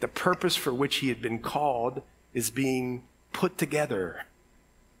that the purpose for which he had been called is being put together.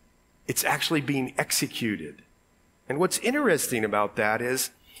 It's actually being executed. And what's interesting about that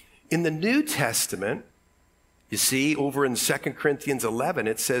is, in the New Testament, you see, over in 2 Corinthians 11,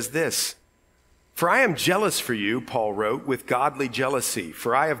 it says this, "For I am jealous for you," Paul wrote, "with godly jealousy.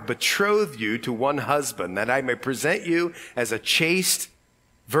 For I have betrothed you to one husband, that I may present you as a chaste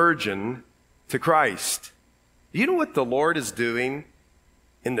virgin to Christ." You know what the Lord is doing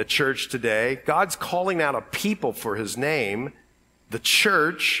in the church today? God's calling out a people for his name, the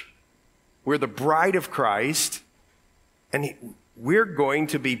church. We're the bride of Christ, and we're going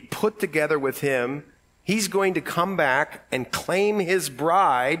to be put together with him. He's going to come back and claim his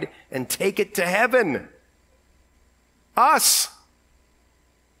bride and take it to heaven. Us.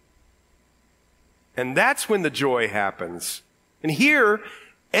 And that's when the joy happens. And here,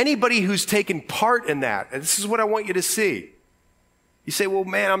 anybody who's taken part in that, and this is what I want you to see. You say, well,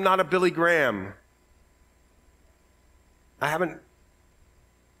 man, I'm not a Billy Graham. I haven't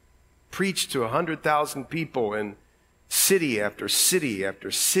preached to 100,000 people in city after city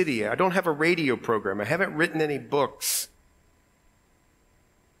after city. I don't have a radio program. I haven't written any books.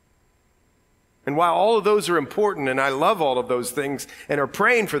 And while all of those are important, and I love all of those things and are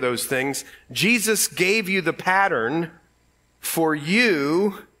praying for those things, Jesus gave you the pattern for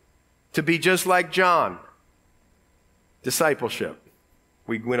you to be just like John. Discipleship.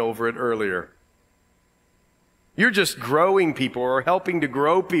 We went over it earlier. You're just growing people or helping to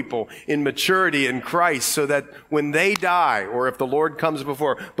grow people in maturity in Christ so that when they die, or if the Lord comes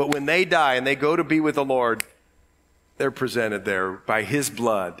before, but when they die and they go to be with the Lord, they're presented there by his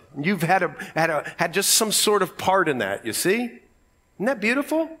blood. You've had just some sort of part in that, you see? Isn't that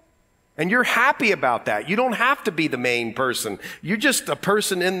beautiful? And you're happy about that. You don't have to be the main person. You're just a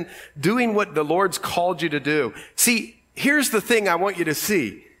person in doing what the Lord's called you to do. See, here's the thing I want you to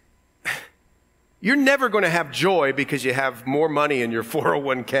see. You're never going to have joy because you have more money in your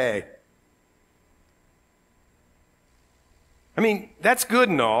 401k. I mean, that's good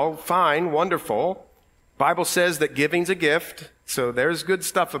and all, fine, wonderful. Bible says that giving's a gift, so there's good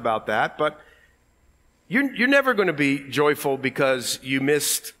stuff about that, but you're never going to be joyful because you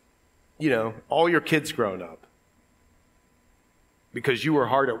missed, all your kids growing up. Because you were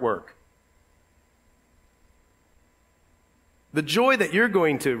hard at work. The joy that you're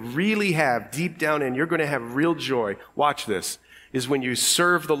going to really have deep down in, you're going to have real joy, watch this, is when you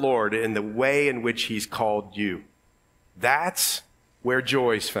serve the Lord in the way in which he's called you. That's where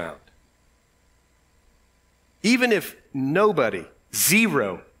joy is found. Even if nobody,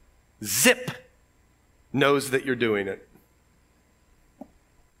 zero, zip, knows that you're doing it.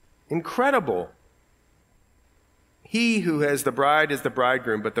 Incredible. He who has the bride is the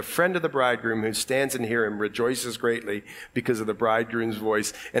bridegroom, but the friend of the bridegroom who stands and hears him rejoices greatly because of the bridegroom's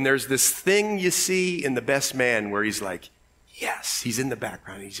voice. And there's this thing you see in The Best Man where he's like, yes. He's in the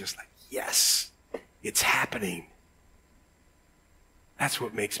background. He's just like, yes, it's happening. That's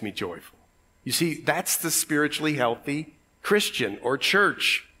what makes me joyful. You see, that's the spiritually healthy Christian or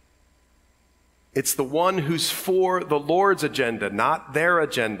church. It's the one who's for the Lord's agenda, not their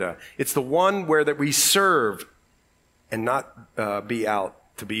agenda. It's the one where that we serve and not be out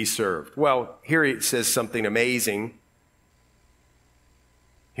to be served. Well, here it says something amazing.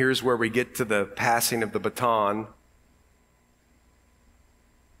 Here's where we get to the passing of the baton.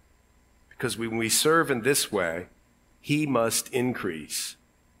 Because when we serve in this way, he must increase,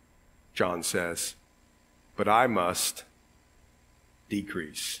 John says, but I must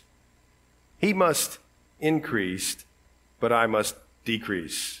decrease. He must increase, but I must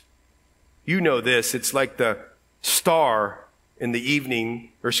decrease. You know this. It's like the star in the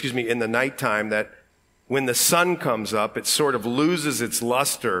in the nighttime, that when the sun comes up, it sort of loses its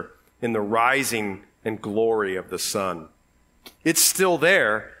luster in the rising and glory of the sun. It's still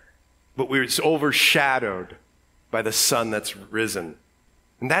there, but it's overshadowed by the sun that's risen.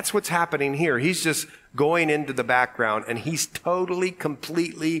 And that's what's happening here. He's just going into the background, and he's totally,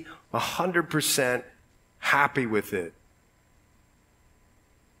 completely, 100% happy with it.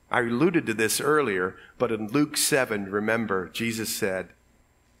 I alluded to this earlier, but in Luke 7, remember, Jesus said,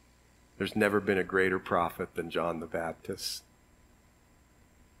 there's never been a greater prophet than John the Baptist.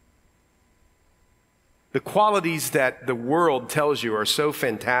 The qualities that the world tells you are so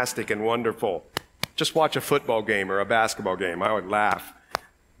fantastic and wonderful. Just watch a football game or a basketball game. I would laugh.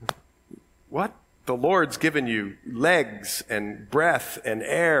 What? The Lord's given you legs and breath and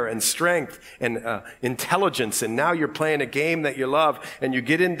air and strength and intelligence, and now you're playing a game that you love, and you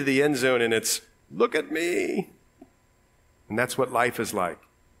get into the end zone and it's, look at me. And that's what life is like.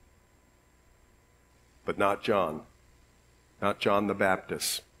 But not John the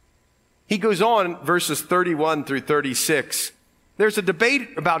Baptist. He goes on, verses 31 through 36. There's a debate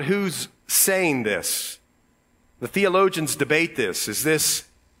about who's saying this. The theologians debate this. Is this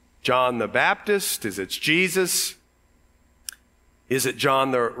John the Baptist? Is it Jesus? Is it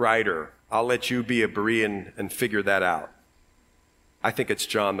John the writer? I'll let you be a Berean and figure that out. I think it's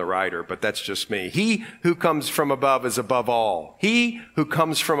John the writer, but that's just me. He who comes from above is above all. He who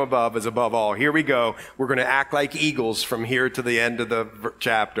comes from above is above all. Here we go. We're going to act like eagles from here to the end of the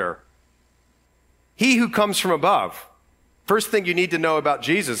chapter. He who comes from above. First thing you need to know about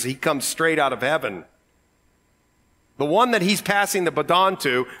Jesus, he comes straight out of heaven. The one that he's passing the baton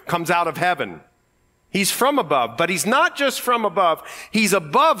to comes out of heaven. He's from above, but he's not just from above. He's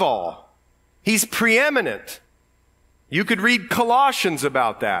above all. He's preeminent. You could read Colossians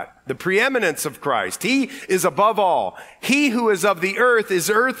about that, the preeminence of Christ. He is above all. He who is of the earth is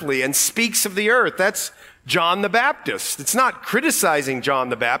earthly and speaks of the earth. That's John the Baptist. It's not criticizing John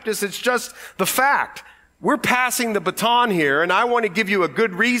the Baptist. It's just the fact. We're passing the baton here, and I want to give you a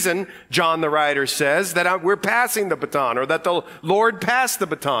good reason, John the writer says, that we're passing the baton, or that the Lord passed the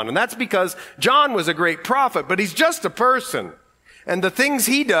baton. And that's because John was a great prophet, but he's just a person. And the things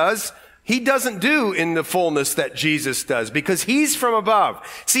he does, he doesn't do in the fullness that Jesus does, because he's from above.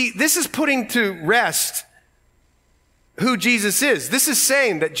 See, this is putting to rest who Jesus is. This is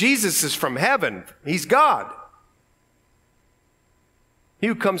saying that Jesus is from heaven. He's God. He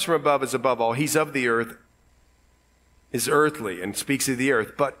who comes from above is above all. He's of the earth, is earthly, and speaks of the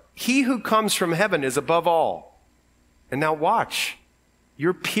earth. But he who comes from heaven is above all. And now watch.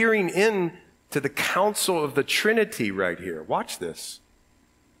 You're peering in to the counsel of the Trinity right here. Watch this.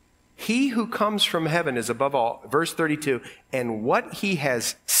 He who comes from heaven is above all. Verse 32, and what he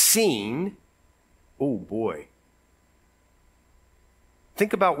has seen, oh boy.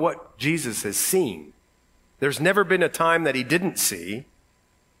 Think about what Jesus has seen. There's never been a time that he didn't see.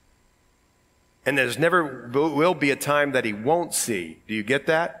 And there's never will be a time that he won't see. Do you get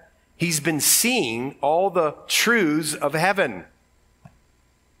that? He's been seeing all the truths of heaven.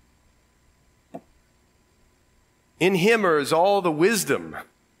 In him is all the wisdom.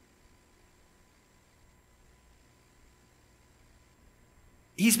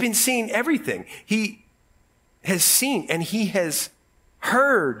 He's been seeing everything. He has seen and he has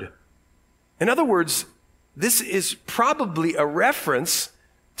heard. In other words, this is probably a reference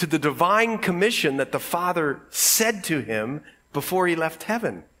to the divine commission that the Father said to him before he left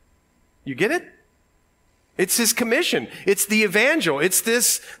heaven. You get it? It's his commission. It's the evangel. It's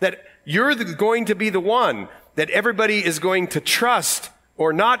this, that you're going to be the one that everybody is going to trust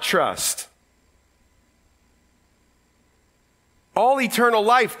or not trust. All eternal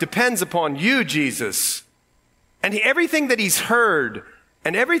life depends upon you, Jesus. And everything that he's heard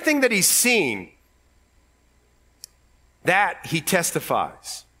and everything that he's seen, that he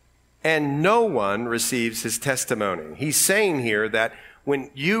testifies. And no one receives his testimony. He's saying here that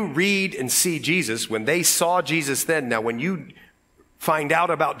when you read and see Jesus, when they saw Jesus then, now when you find out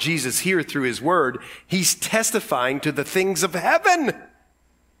about Jesus here through his word, he's testifying to the things of heaven.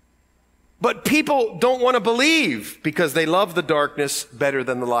 But people don't want to believe because they love the darkness better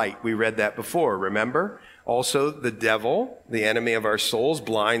than the light. We read that before, remember? Also, the devil, the enemy of our souls,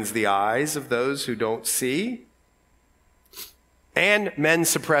 blinds the eyes of those who don't see. And men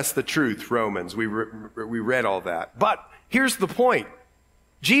suppress the truth, Romans. We read all that. But here's the point.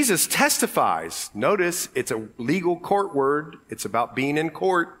 Jesus testifies. Notice it's a legal court word. It's about being in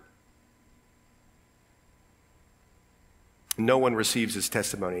court. No one receives his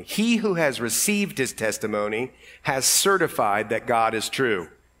testimony. He who has received his testimony has certified that God is true.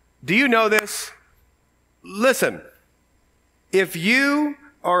 Do you know this? Listen, If you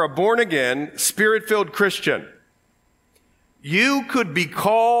are a born-again, Spirit-filled Christian, you could be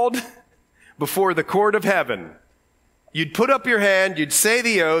called before the court of heaven. You'd put up your hand, you'd say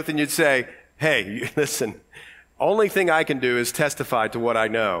the oath, and you'd say, hey, listen, only thing I can do is testify to what I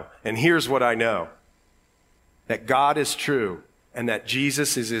know. And here's what I know. That God is true, and that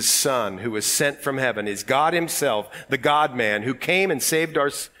Jesus is his Son who was sent from heaven, is God himself, the God-man, who came and saved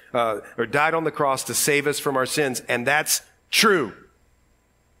or died on the cross to save us from our sins. And that's true.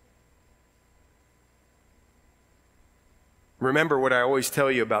 Remember what I always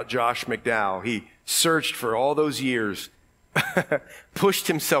tell you about Josh McDowell. He searched for all those years, pushed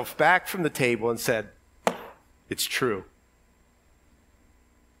himself back from the table and said, it's true.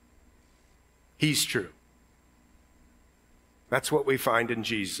 He's true. That's what we find in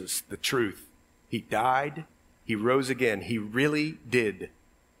Jesus, the truth. He died, he rose again. He really did.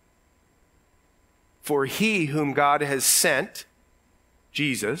 For he whom God has sent,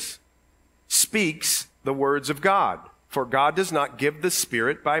 Jesus, speaks the words of God. For God does not give the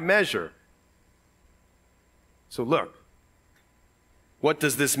Spirit by measure. So look, what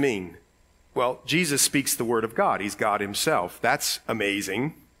does this mean? Well, Jesus speaks the word of God. He's God himself. That's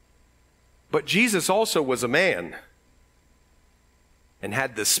amazing. But Jesus also was a man and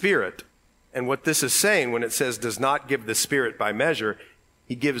had the Spirit. And what this is saying when it says does not give the Spirit by measure,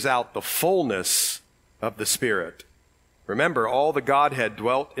 he gives out the fullness of the Spirit. Remember, all the Godhead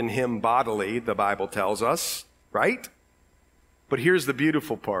dwelt in him bodily, the Bible tells us, right? But here's the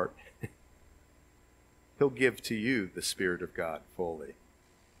beautiful part. He'll give to you the Spirit of God fully.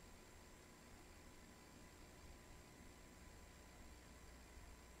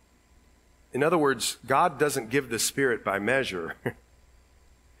 In other words, God doesn't give the Spirit by measure.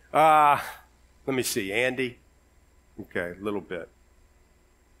 Let me see, Andy? Okay, a little bit.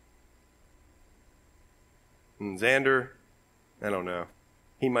 And Xander? I don't know.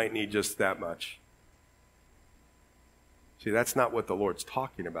 He might need just that much. See, that's not what the Lord's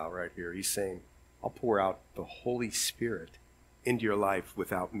talking about right here. He's saying, I'll pour out the Holy Spirit into your life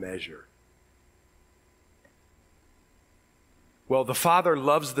without measure. Well, the Father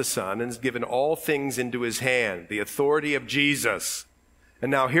loves the Son and has given all things into his hand, the authority of Jesus.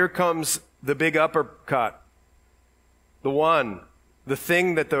 And now here comes the big uppercut. The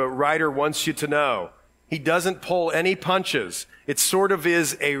thing that the writer wants you to know. He doesn't pull any punches. It sort of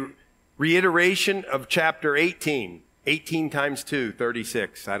is a reiteration of chapter 18. 18 times 2,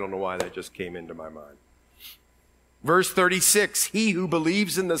 36. I don't know why that just came into my mind. Verse 36, he who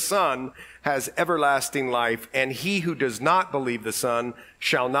believes in the Son has everlasting life, and he who does not believe the Son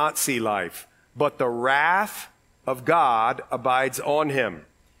shall not see life, but the wrath of God abides on him.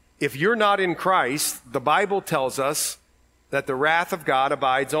 If you're not in Christ, the Bible tells us that the wrath of God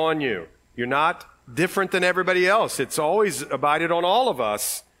abides on you. You're not different than everybody else. It's always abided on all of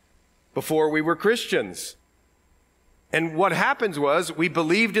us before we were Christians. And what happens was we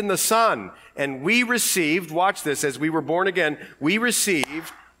believed in the Son and we received, watch this, as we were born again, we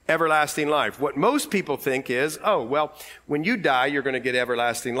received everlasting life. What most people think is, oh, well, when you die, you're going to get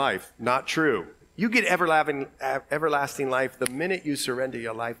everlasting life. Not true. You get everlasting life the minute you surrender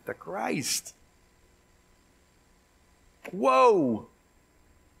your life to Christ. Whoa!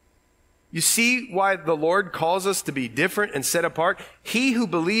 You see why the Lord calls us to be different and set apart? He who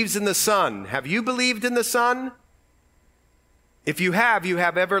believes in the Son. Have you believed in the Son? If you have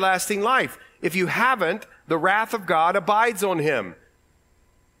everlasting life. If you haven't, the wrath of God abides on him.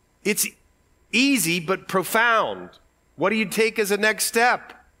 It's easy but profound. What do you take as a next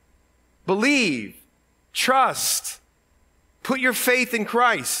step? Believe, trust, put your faith in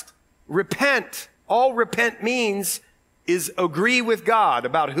Christ, repent. All repent means is agree with God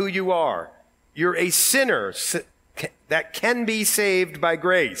about who you are. You're a sinner that can be saved by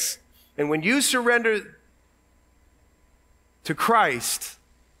grace. And when you surrender to Christ,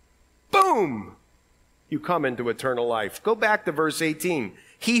 boom, you come into eternal life. Go back to verse 18.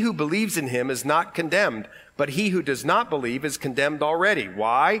 He who believes in him is not condemned, but he who does not believe is condemned already.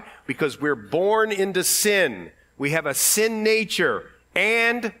 Why? Because we're born into sin. We have a sin nature,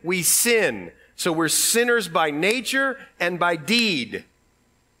 and we sin. So we're sinners by nature and by deed,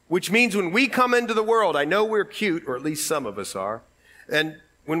 which means when we come into the world, I know we're cute, or at least some of us are, and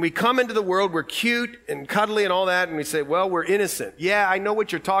when we come into the world, we're cute and cuddly and all that, and we say, well, we're innocent. Yeah, I know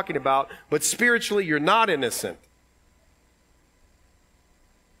what you're talking about, but spiritually, you're not innocent.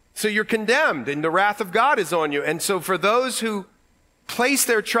 So you're condemned, and the wrath of God is on you. And so for those who place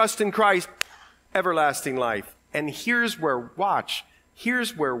their trust in Christ, everlasting life. And here's where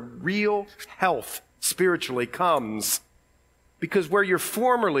real health spiritually comes. Because where you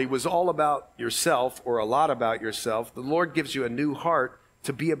formerly was all about yourself or a lot about yourself, the Lord gives you a new heart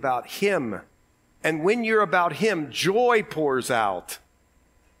to be about Him. And when you're about Him, joy pours out.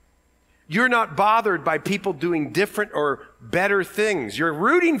 You're not bothered by people doing different or better things. You're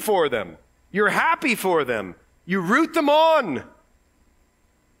rooting for them. You're happy for them. You root them on.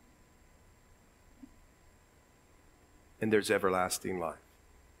 And there's everlasting life.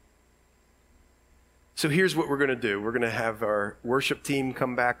 So here's what we're going to do. We're going to have our worship team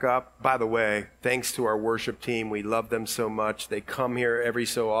come back up. By the way, thanks to our worship team. We love them so much. They come here every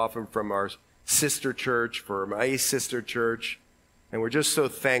so often from our sister church, from my sister church. And we're just so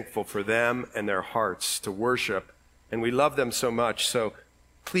thankful for them and their hearts to worship. And we love them so much. So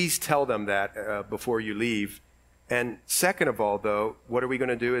please tell them that before you leave. And second of all, though, what are we going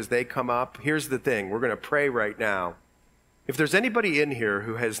to do as they come up? Here's the thing. We're going to pray right now. If there's anybody in here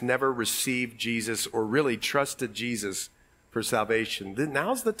who has never received Jesus or really trusted Jesus for salvation, then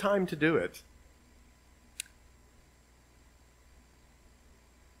now's the time to do it.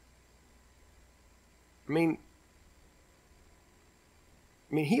 I mean,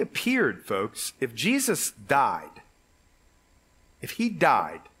 He appeared, folks. If Jesus died, if He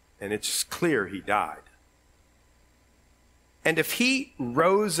died, and it's clear He died, and if He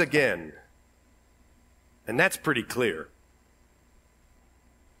rose again, and that's pretty clear.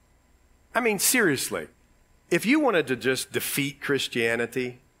 I mean, seriously, if you wanted to just defeat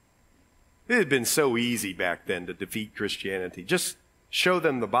Christianity, it had been so easy back then to defeat Christianity. Just show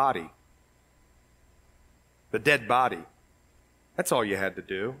them the body, the dead body. That's all you had to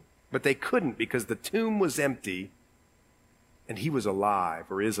do. But they couldn't because the tomb was empty and He was alive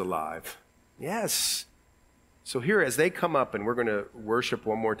or is alive. Yes. So here, as they come up and we're going to worship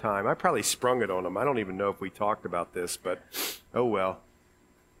one more time, I probably sprung it on them. I don't even know if we talked about this, but oh well.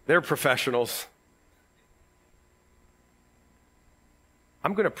 They're professionals.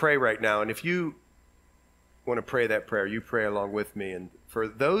 I'm going to pray right now, and if you want to pray that prayer, you pray along with me. And for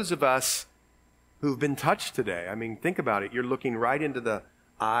those of us who've been touched today, I mean, think about it. You're looking right into the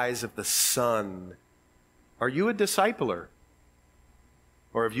eyes of the Son. Are you a discipler?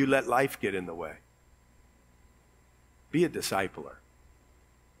 Or have you let life get in the way? Be a discipler.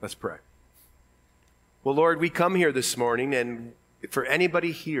 Let's pray. Well, Lord, we come here this morning, and for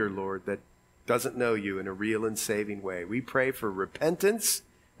anybody here, Lord, that doesn't know You in a real and saving way, we pray for repentance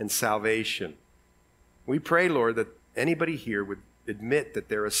and salvation. We pray, Lord, that anybody here would admit that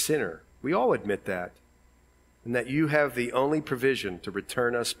they're a sinner. We all admit that. And that You have the only provision to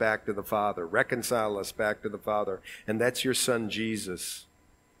return us back to the Father, reconcile us back to the Father. And that's Your Son, Jesus,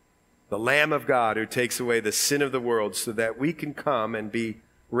 the Lamb of God who takes away the sin of the world so that we can come and be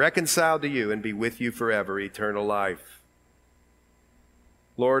reconciled to You and be with You forever, eternal life.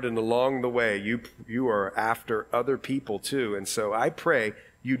 Lord, and along the way, you are after other people too. And so I pray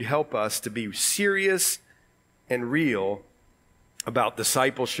You'd help us to be serious and real about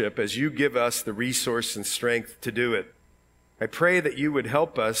discipleship as You give us the resource and strength to do it. I pray that You would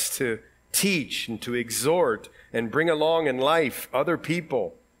help us to teach and to exhort and bring along in life other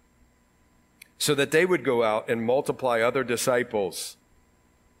people so that they would go out and multiply other disciples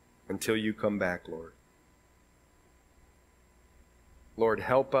until You come back, Lord. Lord,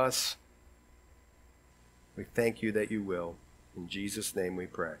 help us. We thank You that You will. In Jesus' name we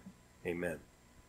pray. Amen.